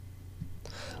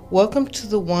Welcome to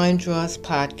the Wine Draws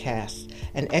Podcast,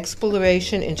 an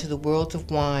exploration into the world of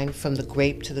wine from the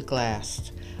grape to the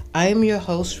glass. I am your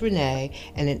host, Renee,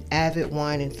 and an avid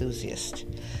wine enthusiast.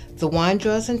 The Wine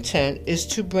Draws intent is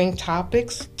to bring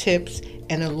topics, tips,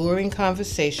 and alluring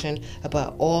conversation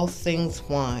about all things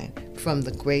wine, from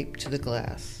the grape to the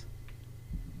glass.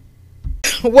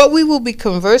 What we will be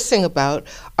conversing about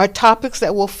are topics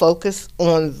that will focus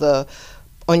on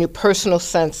your personal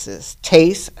senses: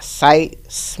 taste, sight,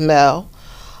 smell.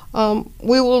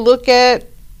 We will look at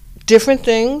different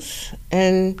things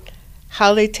and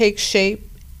how they take shape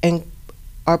and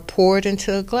are poured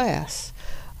into a glass.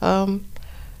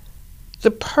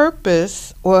 The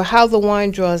purpose, or how the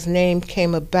Wine Draws name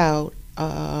came about,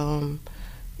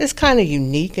 is kind of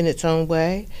unique in its own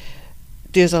way.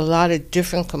 There's a lot of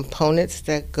different components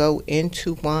that go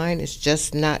into wine. It's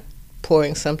just not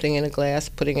pouring something in a glass,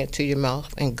 putting it to your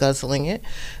mouth and guzzling it,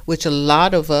 which a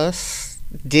lot of us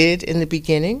did in the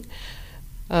beginning.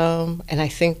 And I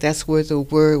think that's where the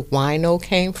word wino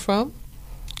came from.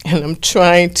 And I'm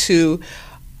trying to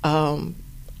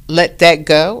let that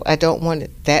go. I don't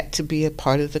want that to be a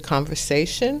part of the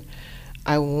conversation.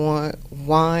 I want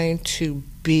wine to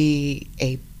be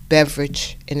a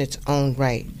beverage in its own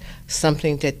right,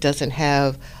 something that doesn't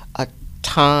have a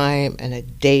time and a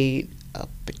date, a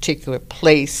particular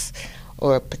place,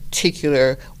 or a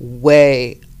particular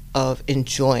way of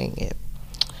enjoying it.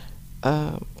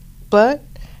 But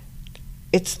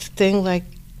it's the thing like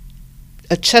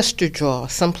a Chester drawer,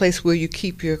 someplace where you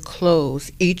keep your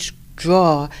clothes. Each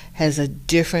drawer has a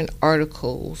different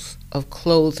articles of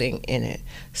clothing in it.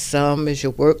 Some is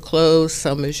your work clothes,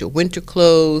 some is your winter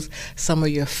clothes, some are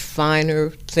your finer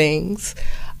things.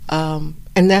 And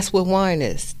that's what wine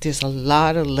is. There's a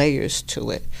lot of layers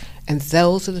to it. And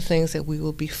those are the things that we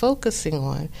will be focusing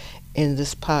on in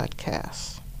this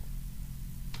podcast.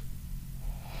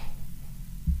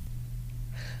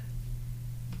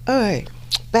 All right,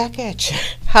 back at you.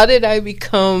 How did I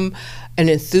become an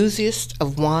enthusiast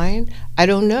of wine? I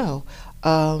don't know.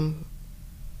 I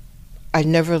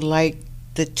never liked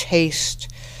the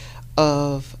taste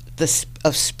of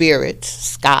spirits,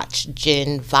 scotch,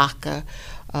 gin, vodka.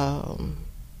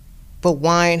 But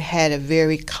wine had a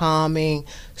very calming,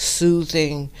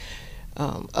 soothing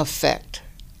effect.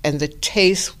 And the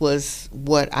taste was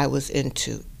what I was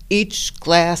into. Each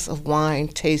glass of wine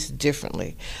tastes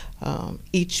differently.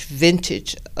 Each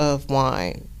vintage of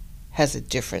wine has a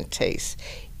different taste.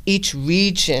 Each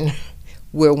region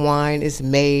where wine is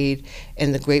made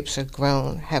and the grapes are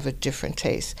grown have a different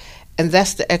taste. And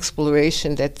that's the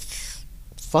exploration that's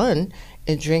fun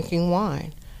in drinking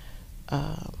wine.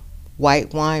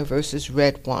 White wine versus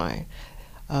red wine,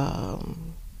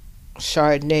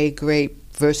 Chardonnay grape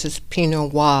versus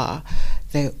Pinot Noir.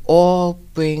 They all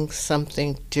bring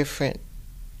something different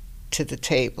to the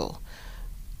table.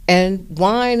 And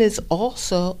wine is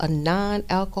also a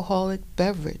non-alcoholic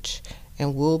beverage,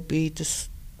 and we'll be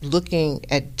just looking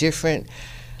at different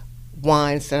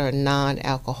wines that are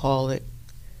non-alcoholic,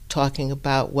 talking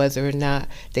about whether or not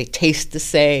they taste the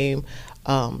same,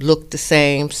 look the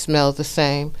same, smell the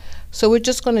same. So we're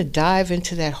just going to dive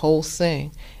into that whole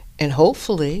thing. And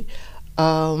hopefully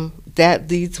that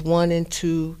leads one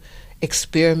into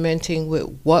experimenting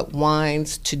with what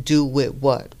wines to do with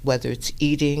what, whether it's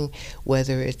eating,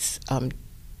 whether it's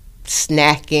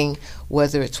snacking,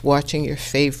 whether it's watching your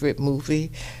favorite movie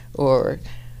or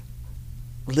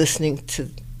listening to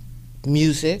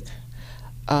music.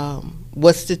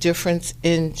 What's the difference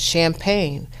in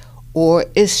champagne? Or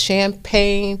is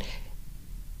champagne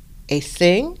a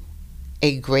thing,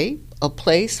 a grape, a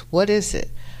place? What is it?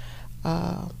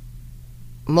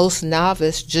 Most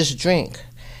novice just drink.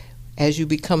 As you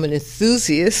become an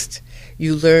enthusiast,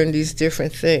 you learn these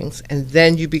different things, and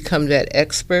then you become that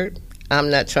expert.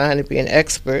 I'm not trying to be an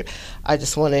expert. I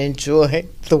just want to enjoy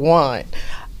the wine.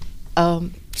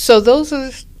 So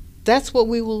that's what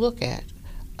we will look at.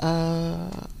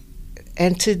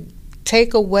 And to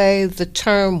take away the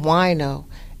term wino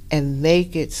and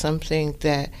make it something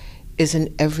that is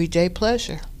an everyday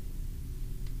pleasure.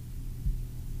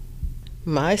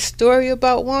 My story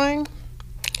about wine?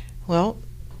 Well,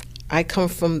 I come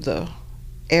from the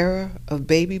era of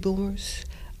baby boomers.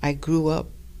 I grew up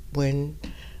when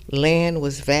land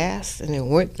was vast and there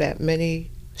weren't that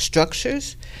many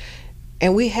structures.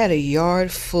 And we had a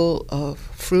yard full of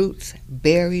fruits,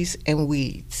 berries, and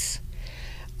weeds.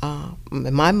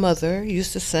 My mother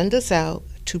used to send us out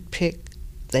to pick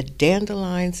the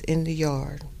dandelions in the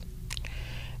yard.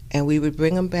 And we would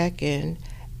bring them back in,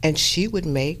 and she would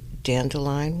make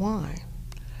dandelion wine.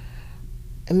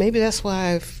 And maybe that's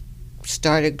why I've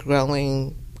started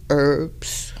growing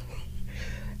herbs.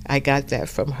 I got that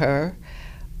from her.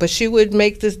 But she would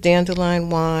make this dandelion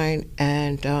wine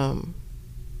and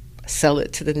sell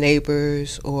it to the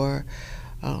neighbors, or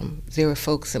there were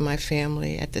folks in my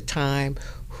family at the time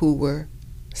who were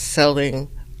selling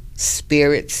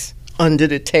spirits under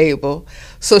the table.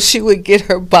 So she would get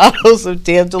her bottles of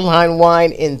dandelion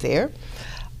wine in there.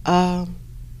 And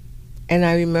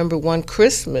I remember one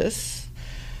Christmas,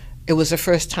 it was the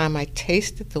first time I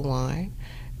tasted the wine,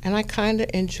 and I kind of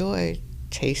enjoyed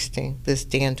tasting this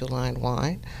dandelion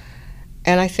wine.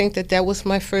 And I think that that was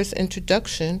my first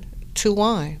introduction to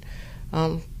wine.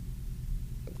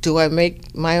 Do I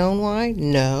make my own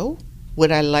wine? No.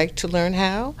 Would I like to learn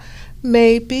how?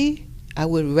 Maybe. I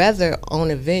would rather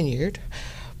own a vineyard,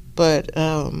 but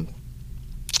I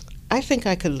think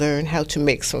I could learn how to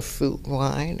make some fruit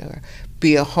wine or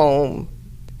be a home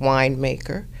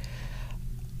winemaker.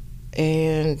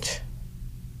 And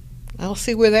I'll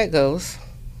see where that goes.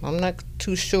 I'm not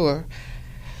too sure,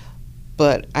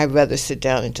 but I'd rather sit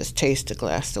down and just taste a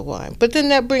glass of wine. But then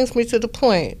that brings me to the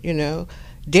point,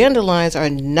 dandelions are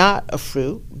not a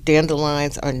fruit.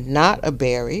 Dandelions are not a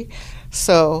berry.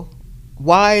 So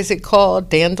why is it called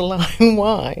dandelion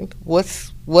wine?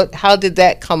 How did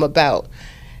that come about?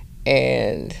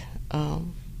 And I'll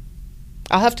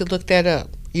have to look that up.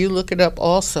 You look it up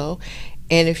also.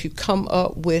 And if you come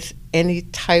up with any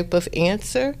type of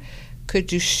answer,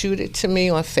 could you shoot it to me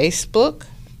on Facebook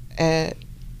at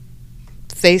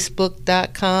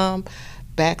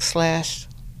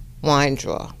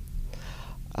facebook.com/winedraw.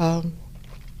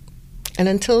 And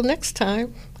until next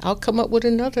time, I'll come up with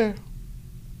another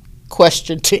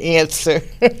question to answer.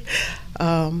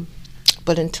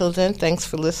 But until then, thanks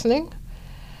for listening.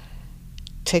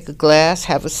 Take a glass,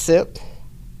 have a sip,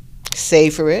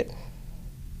 savor it,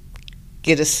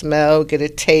 get a smell, get a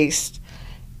taste,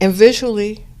 and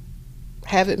visually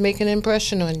have it make an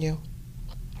impression on you.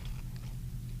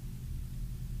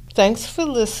 Thanks for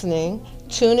listening.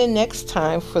 Tune in next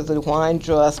time for the Wine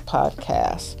Draws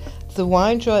podcast. The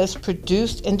Wine Draw is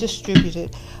produced and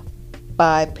distributed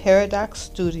by Paradox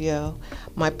Studio.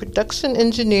 My production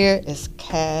engineer is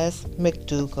Kaz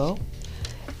McDougall,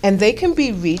 and they can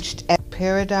be reached at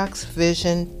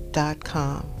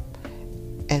paradoxvision.com.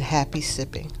 And happy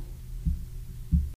sipping.